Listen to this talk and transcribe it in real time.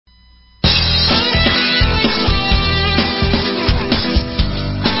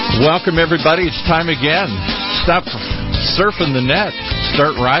Welcome, everybody. It's time again. Stop surfing the net.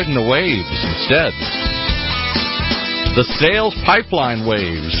 Start riding the waves instead. The Sales Pipeline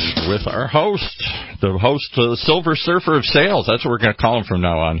Waves with our host, the Silver Surfer of Sales. That's what we're going to call him from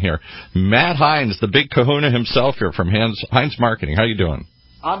now on here. Matt Hines, the big kahuna himself here from Hines Marketing. How you doing?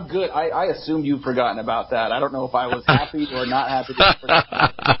 I'm good. I assumed you've forgotten about that. I don't know if I was happy or not happy.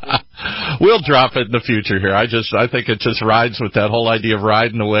 We'll drop it in the future here. I think it just rides with that whole idea of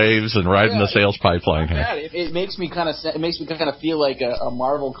riding the waves and riding the sales pipeline here. It makes me kind of feel like a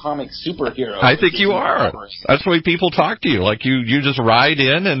Marvel comic superhero. I think you are. That's the way people talk to you. Like you just ride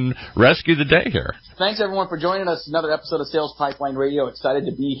in and rescue the day here. Thanks everyone for joining us. Another episode of Sales Pipeline Radio. Excited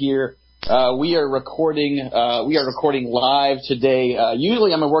to be here. We are recording live today.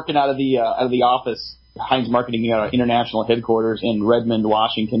 Usually I'm working out of the office, Hines Marketing International Headquarters in Redmond,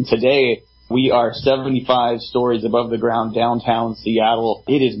 Washington. Today we are 75 stories above the ground downtown Seattle.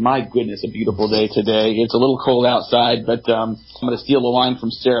 It is, my goodness, a beautiful day today. It's a little cold outside, but I'm going to steal a line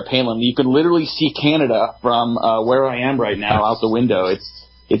from Sarah Palin. You can literally see Canada from where I am right now out the window.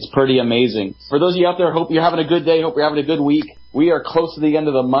 It's pretty amazing. For those of you out there, hope you're having a good day. Hope you're having a good week. We are close to the end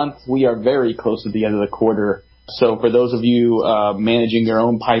of the month. We are very close to the end of the quarter. So for those of you managing your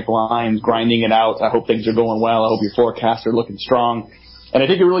own pipelines, grinding it out, I hope things are going well. I hope your forecasts are looking strong. And I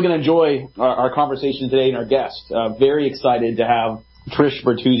think you're really going to enjoy our conversation today and our guest. Very excited to have Trish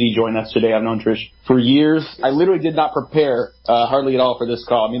Bertuzzi join us today. I've known Trish for years. I literally did not prepare hardly at all for this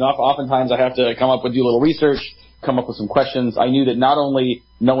call. I mean, oftentimes I have to come up with, do a little research, come up with some questions. I knew that not only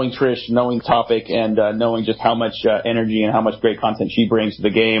knowing Trish, knowing the topic, and knowing just how much energy and how much great content she brings to the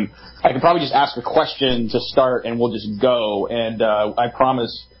game, I could probably just ask a question to start and we'll just go. And I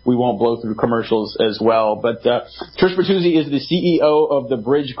promise we won't blow through commercials as well. But Trish Bertuzzi is the CEO of the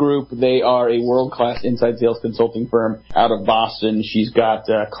Bridge Group. They are a world-class inside sales consulting firm out of Boston. She's got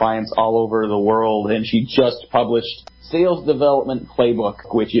clients all over the world, and she just published Sales Development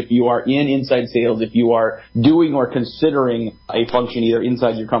Playbook, which if you are in inside sales, if you are doing or considering a function either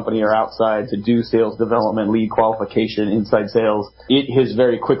inside your company or outside to do sales development, lead qualification, inside sales, it has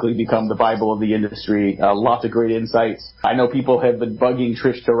very quickly become the Bible of the industry. Lots of great insights. I know people have been bugging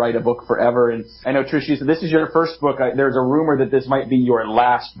Trish to write a book forever, and I know, Trish, you said this is your first book. There's a rumor that this might be your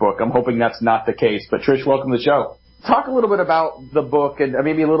last book. I'm hoping that's not the case. But Trish, welcome to the show. Talk a little bit about the book and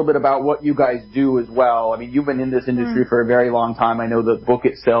maybe a little bit about what you guys do as well. I mean, you've been in this industry for a very long time. I know the book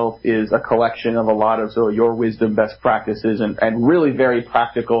itself is a collection of a lot of sort of your wisdom, best practices, and really very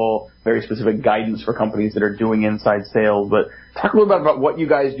practical, very specific guidance for companies that are doing inside sales. But talk a little bit about what you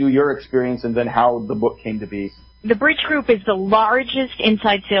guys do, your experience, and then how the book came to be. The Bridge Group is the largest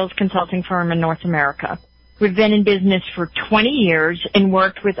inside sales consulting firm in North America. We've been in business for 20 years and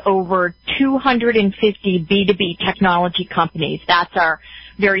worked with over 250 B2B technology companies. That's our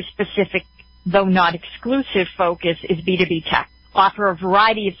very specific, though not exclusive, focus is B2B tech. Offer a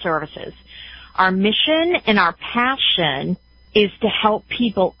variety of services. Our mission and our passion is to help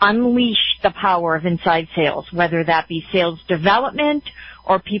people unleash the power of inside sales, whether that be sales development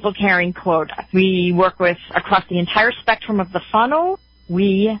or people carrying quota. We work with across the entire spectrum of the funnel.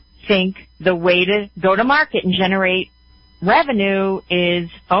 We think the way to go to market and generate revenue is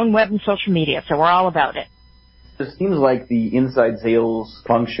phone, web, and social media. So we're all about it. It seems like the inside sales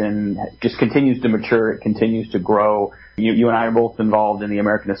function just continues to mature. It continues to grow. You and I are both involved in the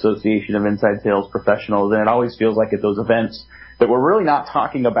American Association of Inside Sales Professionals, and it always feels like at those events that we're really not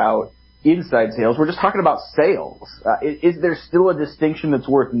talking about inside sales. We're just talking about sales. Is there still a distinction that's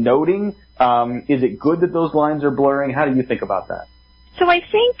worth noting? Is it good that those lines are blurring? How do you think about that? So I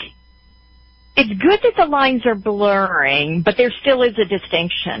think it's good that the lines are blurring, but there still is a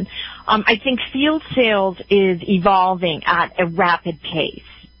distinction. I think field sales is evolving at a rapid pace.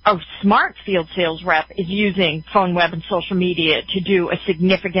 A smart field sales rep is using phone, web, and social media to do a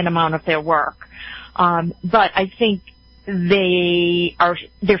significant amount of their work. But I think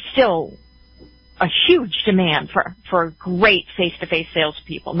there's still a huge demand for great face-to-face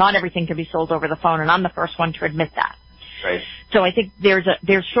salespeople. Not everything can be sold over the phone, and I'm the first one to admit that. Right. So I think there's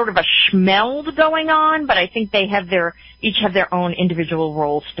sort of a schmeld going on, but I think they each have their own individual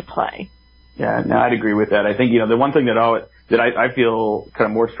roles to play. Yeah, no, I'd agree with that. I think, the one thing that I feel kind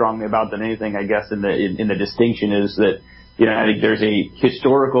of more strongly about than anything, I guess, in the distinction is that, I think there's a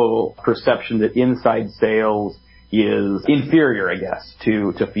historical perception that inside sales is inferior, I guess,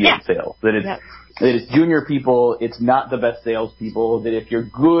 to field sales. That it's junior people, it's not the best salespeople, that if you're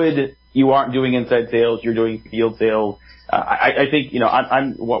good, you aren't doing inside sales, you're doing field sales. I think,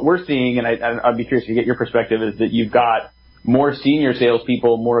 what we're seeing, and I'd be curious to get your perspective, is that you've got more senior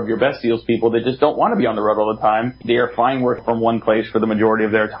salespeople, more of your best salespeople that just don't want to be on the road all the time. They are fine working from one place for the majority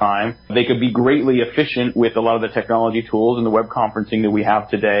of their time. They could be greatly efficient with a lot of the technology tools and the web conferencing that we have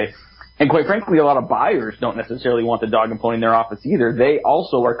today. And quite frankly, a lot of buyers don't necessarily want the dog and pony in their office either. They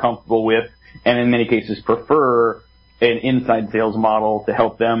also are comfortable with, and in many cases prefer, an inside sales model to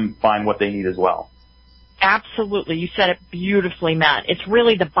help them find what they need as well. Absolutely. You said it beautifully, Matt. It's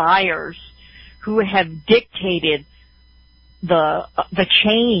really the buyers who have dictated the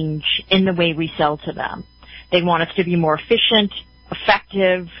change in the way we sell to them. They want us to be more efficient,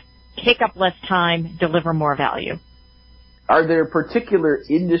 effective, take up less time, deliver more value. Are there particular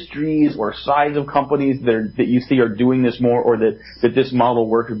industries or size of companies that you see are doing this more, or that this model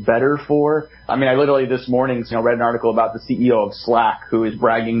works better for? I mean, I literally this morning read an article about the CEO of Slack, who is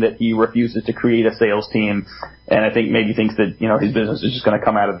bragging that he refuses to create a sales team, and I think maybe thinks that his business is just going to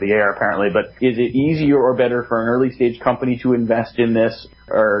come out of the air, apparently. But is it easier or better for an early stage company to invest in this?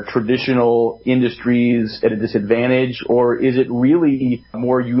 Are traditional industries at a disadvantage, or is it really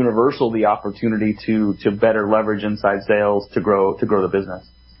more universal, the opportunity to better leverage inside sales to grow the business?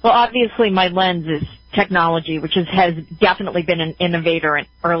 Well, obviously my lens is technology, which has definitely been an innovator and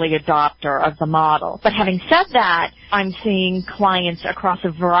early adopter of the model. But having said that, I'm seeing clients across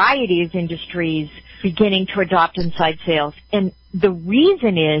a variety of industries beginning to adopt inside sales. And the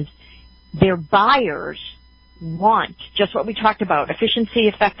reason is their buyers want just what we talked about, efficiency,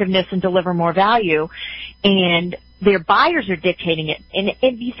 effectiveness, and deliver more value. And their buyers are dictating it. And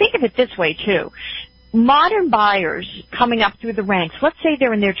if you think of it this way, too, modern buyers coming up through the ranks, let's say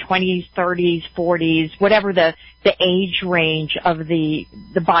they're in their 20s, 30s, 40s, whatever the age range of the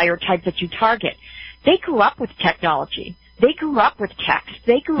buyer type that you target, they grew up with technology. They grew up with text.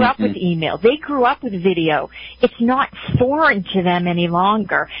 They grew up with email. They grew up with video. It's not foreign to them any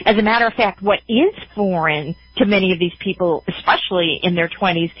longer. As a matter of fact, what is foreign to many of these people, especially in their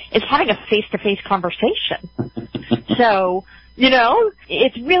 20s, is having a face-to-face conversation. So,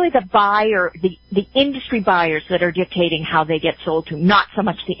 it's really the buyer, the industry buyers that are dictating how they get sold to, not so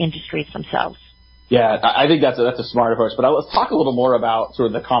much the industries themselves. Yeah, I think that's a smart approach. But let's talk a little more about sort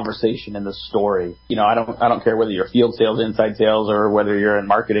of the conversation and the story. I don't care whether you're field sales, inside sales, or whether you're in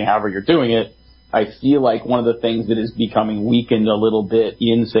marketing, however you're doing it. I feel like one of the things that is becoming weakened a little bit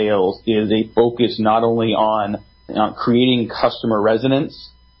in sales is a focus not only on creating customer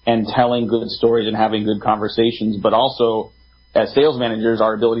resonance and telling good stories and having good conversations, but also as sales managers,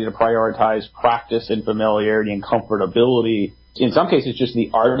 our ability to prioritize practice and familiarity and comfortability. In some cases, just the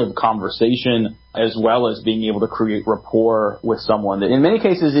art of conversation, as well as being able to create rapport with someone. In many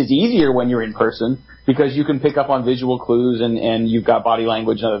cases, it's easier when you're in person because you can pick up on visual clues and you've got body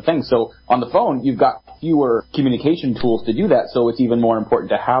language and other things. So on the phone, you've got fewer communication tools to do that, so it's even more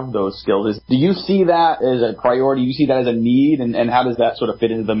important to have those skills. Do you see that as a priority? Do you see that as a need? And how does that sort of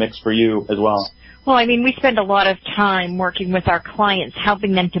fit into the mix for you as well? Well, I mean, we spend a lot of time working with our clients,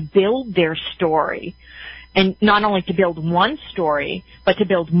 helping them to build their story. And not only to build one story, but to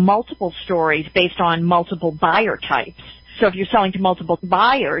build multiple stories based on multiple buyer types. So if you're selling to multiple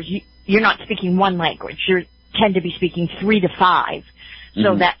buyers, you're not speaking one language. You tend to be speaking 3 to 5.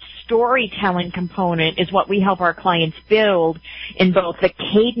 So that storytelling component is what we help our clients build in both the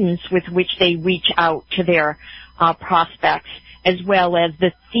cadence with which they reach out to their prospects, as well as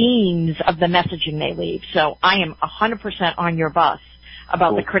the themes of the messaging they leave. So I am 100% on your bus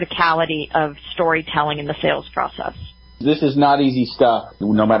about the criticality of storytelling in the sales process. This is not easy stuff,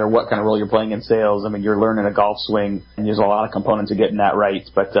 no matter what kind of role you're playing in sales. I mean, you're learning a golf swing, and there's a lot of components of getting that right.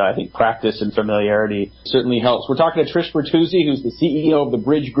 But I think practice and familiarity certainly helps. We're talking to Trish Bertuzzi, who's the CEO of the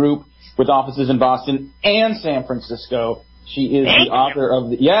Bridge Group with offices in Boston and San Francisco. She is the author of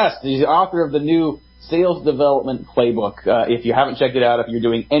she's the author of the new Sales Development Playbook. If you haven't checked it out, if you're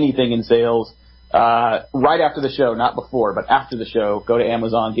doing anything in sales, right after the show, not before, but after the show, go to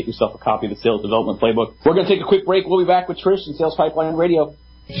Amazon, get yourself a copy of the Sales Development Playbook. We're going to take a quick break. We'll be back with Trish and Sales Pipeline Radio.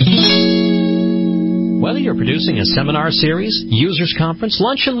 Whether you're producing a seminar series, users conference,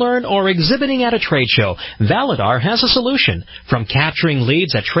 lunch and learn, or exhibiting at a trade show, Validar has a solution. From capturing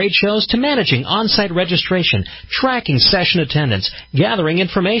leads at trade shows to managing on-site registration, tracking session attendance, gathering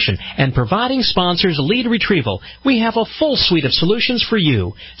information, and providing sponsors lead retrieval, we have a full suite of solutions for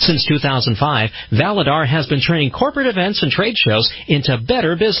you. Since 2005, Validar has been turning corporate events and trade shows into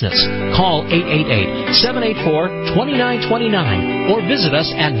better business. Call 888-784-2929 or visit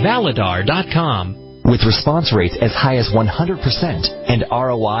us at validar.com. With response rates as high as 100% and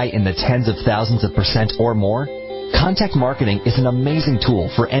ROI in the tens of thousands of % or more, contact marketing is an amazing tool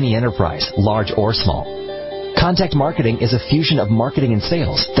for any enterprise, large or small. Contact Marketing is a fusion of marketing and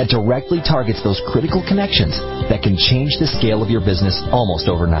sales that directly targets those critical connections that can change the scale of your business almost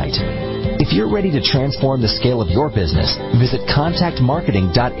overnight. If you're ready to transform the scale of your business, visit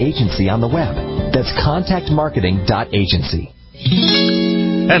contactmarketing.agency on the web. That's contactmarketing.agency.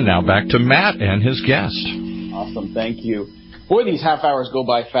 And now back to Matt and his guest. Awesome, thank you. Boy, these half hours go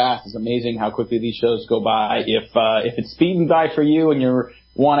by fast. It's amazing how quickly these shows go by. If it's speeding by for you and you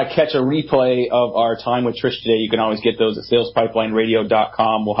want to catch a replay of our time with Trish today, you can always get those at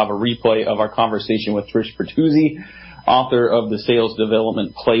salespipelineradio.com. We'll have a replay of our conversation with Trish Bertuzzi, author of the Sales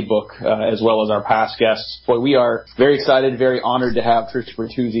Development Playbook, as well as our past guests. Boy, we are very excited, very honored to have Trish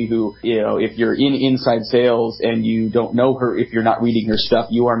Bertuzzi, who, if you're in inside sales and you don't know her, if you're not reading her stuff,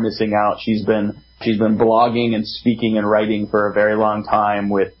 you are missing out. She's been blogging and speaking and writing for a very long time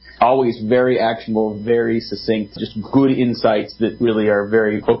with always very actionable, very succinct, just good insights that really are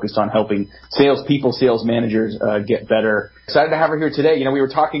very focused on helping salespeople, sales managers get better. Excited to have her here today. We were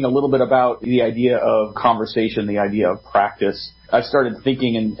talking a little bit about the idea of conversation, the idea of practice. I've started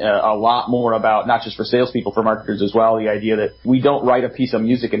thinking a lot more about, not just for salespeople, for marketers as well, the idea that we don't write a piece of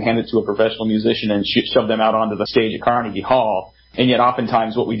music and hand it to a professional musician and shove them out onto the stage at Carnegie Hall. And yet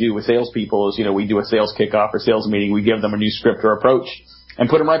oftentimes what we do with salespeople is, we do a sales kickoff or sales meeting, we give them a new script or approach and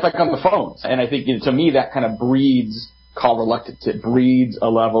put them right back on the phone. And I think, to me, that kind of breeds call reluctance. It breeds a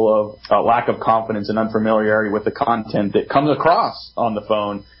level of lack of confidence and unfamiliarity with the content that comes across on the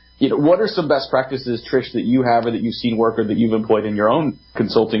phone. What are some best practices, Trish, that you have or that you've seen work or that you've employed in your own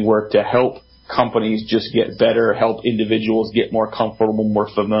consulting work to help companies just get better, help individuals get more comfortable, more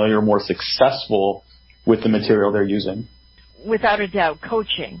familiar, more successful with the material they're using? Without a doubt,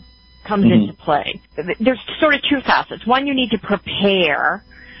 coaching comes into play. There's sort of two facets. One, you need to prepare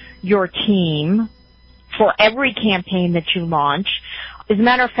your team for every campaign that you launch. As a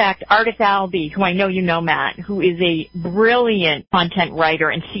matter of fact, Ardith Albee, who I know you know, Matt, who is a brilliant content writer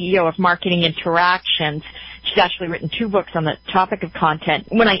and CEO of Marketing Interactions, she's actually written 2 books on the topic of content.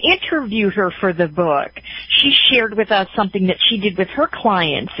 When I interviewed her for the book, she shared with us something that she did with her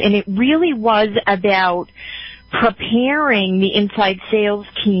clients, and it really was about preparing the inside sales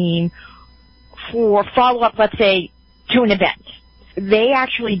team for follow-up, let's say, to an event. They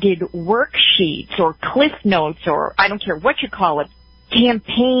actually did worksheets or cliff notes, or I don't care what you call it,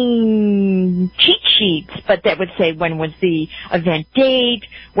 campaign cheat sheets, but that would say when was the event date,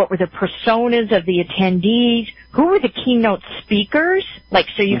 what were the personas of the attendees, who were the keynote speakers,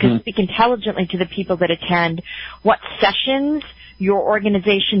 so you can speak intelligently to the people that attend, what sessions your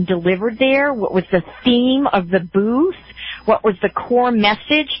organization delivered there, what was the theme of the booth, what was the core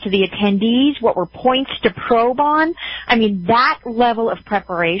message to the attendees, what were points to probe on. I mean, that level of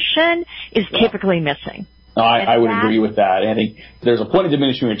preparation is typically missing. No, I would agree with that. And I think there's a point of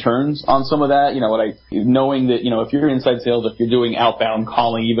diminishing returns on some of that. Knowing that, if you're inside sales, if you're doing outbound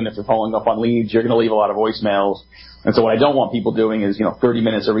calling, even if you're following up on leads, you're going to leave a lot of voicemails. And so what I don't want people doing is, 30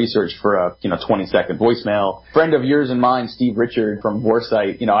 minutes of research for a, 20-second voicemail. Friend of yours and mine, Steve Richard from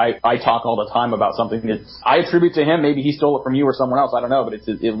Vorsight, I talk all the time about something that I attribute to him. Maybe he stole it from you or someone else. I don't know, but it's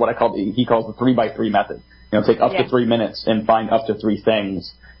what he calls the 3x3 method. Take up to 3 minutes and find up to 3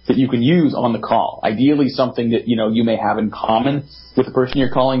 things that you can use on the call. Ideally something that, you may have in common with the person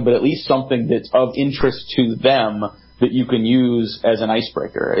you're calling, but at least something that's of interest to them that you can use as an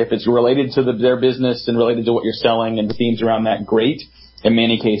icebreaker. If it's related to their business and related to what you're selling and the themes around that, great. In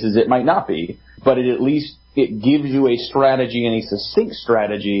many cases, it might not be, but it gives you a strategy and a succinct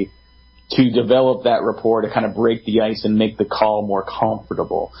strategy to develop that rapport, to kind of break the ice and make the call more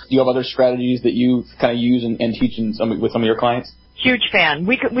comfortable. Do you have other strategies that you kind of use and teach with some of your clients? Huge fan.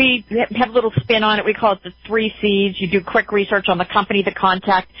 We have a little spin on it. We call it the 3 C's. You do quick research on the company, the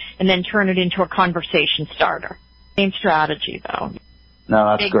contact, and then turn it into a conversation starter. Same strategy, though. No,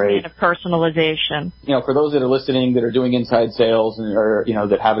 that's Big great. fan of personalization. For those that are listening that are doing inside sales or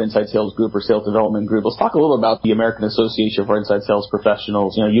that have an inside sales group or sales development group, let's talk a little about the American Association for Inside Sales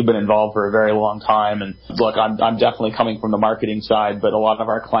Professionals. You've been involved for a very long time, and look, I'm definitely coming from the marketing side, but a lot of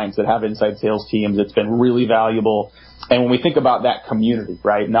our clients that have inside sales teams, it's been really valuable. And when we think about that community,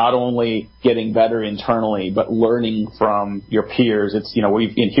 right, not only getting better internally, but learning from your peers, it's,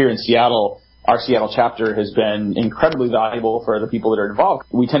 here in Seattle, our Seattle chapter has been incredibly valuable for the people that are involved.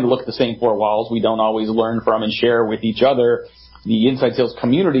 We tend to look at the same 4 walls. We don't always learn from and share with each other. The inside sales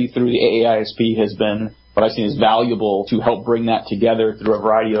community through the AAISP has been what I've seen is valuable to help bring that together through a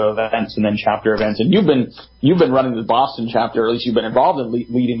variety of events and then chapter events. And you've been running the Boston chapter, or at least you've been involved in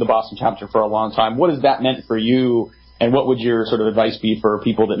leading the Boston chapter for a long time. What has that meant for you, and what would your sort of advice be for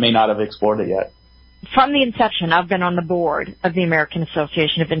people that may not have explored it yet? from the inception, I've been on the board of the American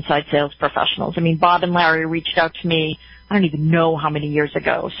Association of Inside Sales Professionals. I mean, Bob and Larry reached out to me, I don't even know how many years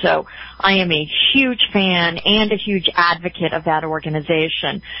ago. So I am a huge fan and a huge advocate of that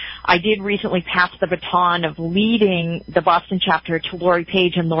organization. I did recently pass the baton of leading the Boston chapter to Lori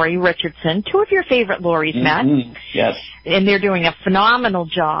Page and Lori Richardson, two of your favorite Loris, Matt. Yes. And they're doing a phenomenal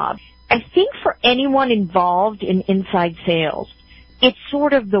job. I think for anyone involved in inside sales, it's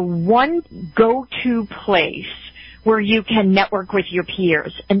sort of the one go-to place where you can network with your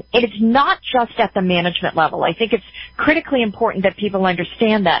peers. And it's not just at the management level. I think it's critically important that people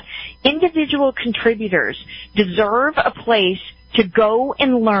understand that. Individual contributors deserve a place to go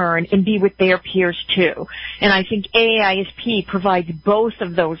and learn and be with their peers too. And I think AAISP provides both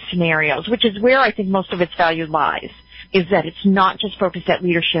of those scenarios, which is where I think most of its value lies, is that it's not just focused at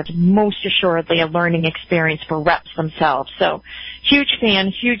leadership, most assuredly a learning experience for reps themselves. So huge fan,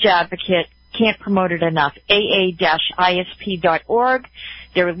 huge advocate. Can't promote it enough. AA-ISP.org.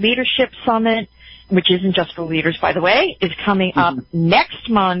 Their leadership summit, which isn't just for leaders, by the way, is coming up next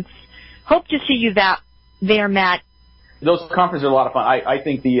month. Hope to see you there, Matt. Those conferences are a lot of fun. I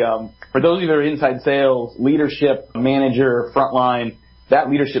think for those of you that are inside sales, leadership, manager, frontline, that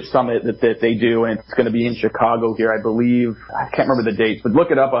leadership summit that they do, and it's going to be in Chicago here, I believe. I can't remember the dates, but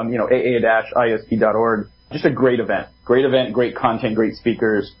look it up on, AA-ISP.org. Just a great event, great content, great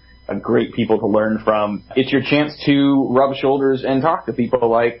speakers. Great people to learn from. It's your chance to rub shoulders and talk to people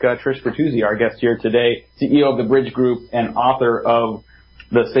like Trish Bertuzzi, our guest here today, CEO of the Bridge Group and author of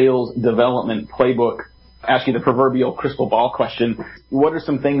the Sales Development Playbook. Ask you the proverbial crystal ball question. What are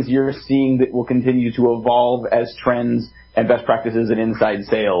some things you're seeing that will continue to evolve as trends and best practices in inside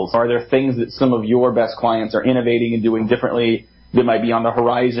sales? Are there things that some of your best clients are innovating and doing differently that might be on the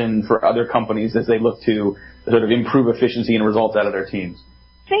horizon for other companies as they look to sort of improve efficiency and results out of their teams?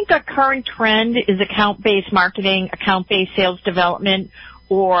 I think a current trend is account-based marketing, account-based sales development,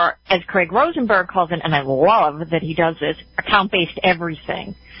 or as Craig Rosenberg calls it, and I love that he does this, account-based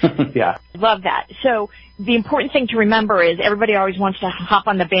everything. Yeah. Love that. So the important thing to remember is everybody always wants to hop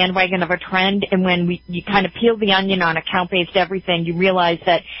on the bandwagon of a trend, and when you kind of peel the onion on account-based everything, you realize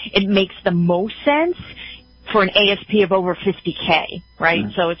that it makes the most sense for an ASP of over 50K, right?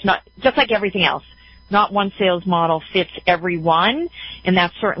 So it's not, just like everything else. Not one sales model fits everyone, and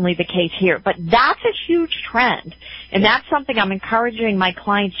that's certainly the case here. But that's a huge trend, and that's something I'm encouraging my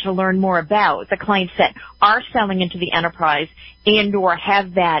clients to learn more about, the clients that are selling into the enterprise and or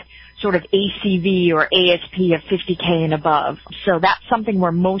have that sort of ACV or ASP of 50K and above. So that's something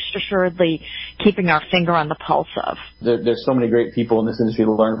we're most assuredly keeping our finger on the pulse of. There's so many great people in this industry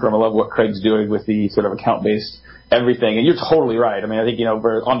to learn from. I love what Craig's doing with the sort of account-based everything. And you're totally right. I mean, I think,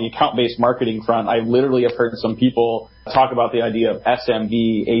 on the account-based marketing front, I literally have heard some people talk about the idea of SMB,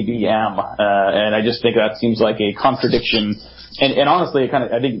 ABM, and I just think that seems like a contradiction. And honestly,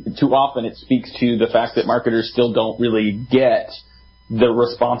 I think too often it speaks to the fact that marketers still don't really get the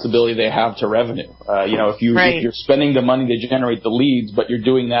responsibility they have to revenue. If you're spending the money to generate the leads, but you're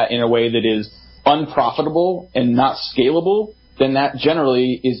doing that in a way that is unprofitable and not scalable, then that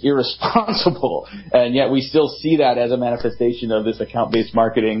generally is irresponsible. And yet we still see that as a manifestation of this account-based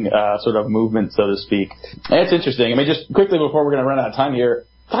marketing sort of movement, so to speak. And it's interesting. I mean, just quickly before we're going to run out of time here,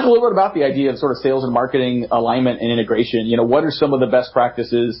 talk a little bit about the idea of sort of sales and marketing alignment and integration. What are some of the best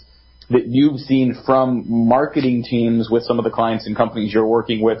practices that you've seen from marketing teams with some of the clients and companies you're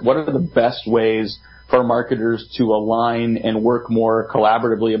working with? What are the best ways for marketers to align and work more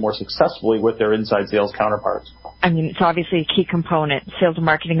collaboratively and more successfully with their inside sales counterparts? I mean, it's obviously a key component. Sales and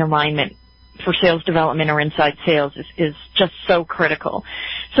marketing alignment for sales development or inside sales is just so critical.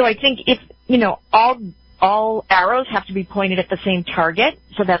 So I think if, all arrows have to be pointed at the same target,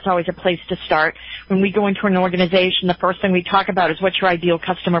 so that's always a place to start. When we go into an organization, the first thing we talk about is what's your ideal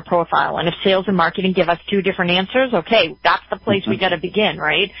customer profile. And if sales and marketing give us two different answers, okay, that's the place we got to begin,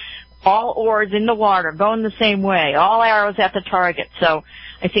 right? All oars in the water, going the same way, all arrows at the target. So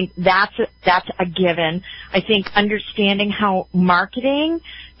I think that's a given. I think understanding how marketing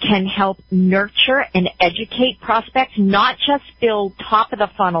can help nurture and educate prospects, not just build top of the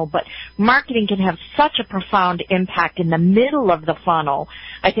funnel, but marketing can have such a profound impact in the middle of the funnel.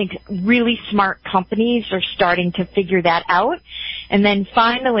 I think really smart companies are starting to figure that out. And then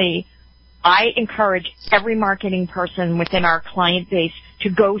finally, I encourage every marketing person within our client base to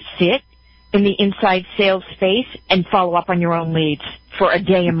go sit in the inside sales space and follow up on your own leads for a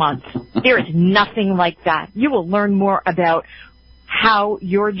day a month. There is nothing like that. You will learn more about how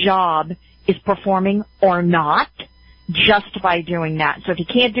your job is performing or not just by doing that. So if you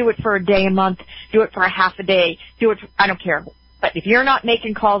can't do it for a day a month, do it for a half a day, I don't care. But if you're not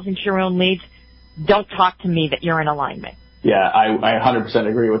making calls into your own leads, don't talk to me that you're in alignment. Yeah, I 100%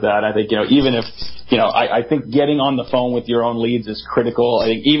 agree with that. I think, even if, I think getting on the phone with your own leads is critical. I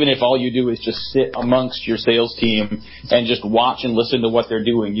think even if all you do is just sit amongst your sales team and just watch and listen to what they're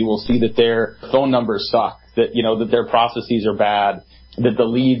doing, you will see that their phone numbers suck, that, that their processes are bad, that the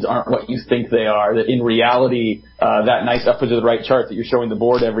leads aren't what you think they are, that in reality, that nice up to the right chart that you're showing the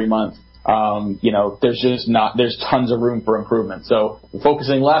board every month, there's tons of room for improvement. So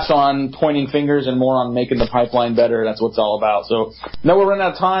focusing less on pointing fingers and more on making the pipeline better, that's what it's all about. So now we're running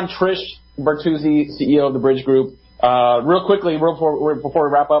out of time. Trish Bertuzzi, CEO of the Bridge Group. Real quickly, before we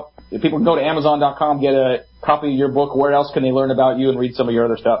wrap up, if people can go to Amazon.com, get a copy of your book, where else can they learn about you and read some of your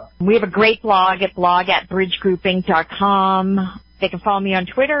other stuff? We have a great blog at blog@bridgegroupinc.com. They can follow me on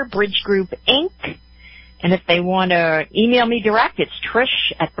Twitter, Bridge Group Inc. And if they want to email me direct, it's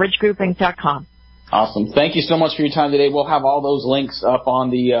trish@bridgegroupinc.com. Awesome. Thank you so much for your time today. We'll have all those links up on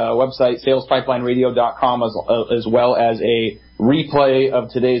the website, salespipelineradio.com, as well as a replay of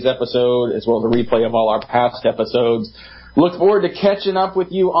today's episode, as well as a replay of all our past episodes. Look forward to catching up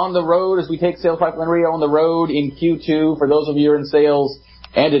with you on the road as we take Sales Pipeline Radio on the road in Q2. For those of you who are in sales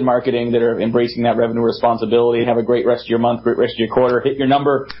and in marketing that are embracing that revenue responsibility, have a great rest of your month, great rest of your quarter. Hit your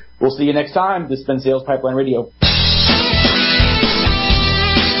number. We'll see you next time. This has been Sales Pipeline Radio.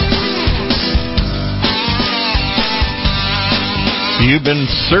 You've been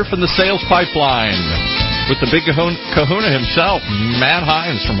surfing the sales pipeline with the big kahuna himself, Matt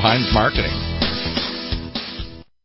Hines from Hines Marketing.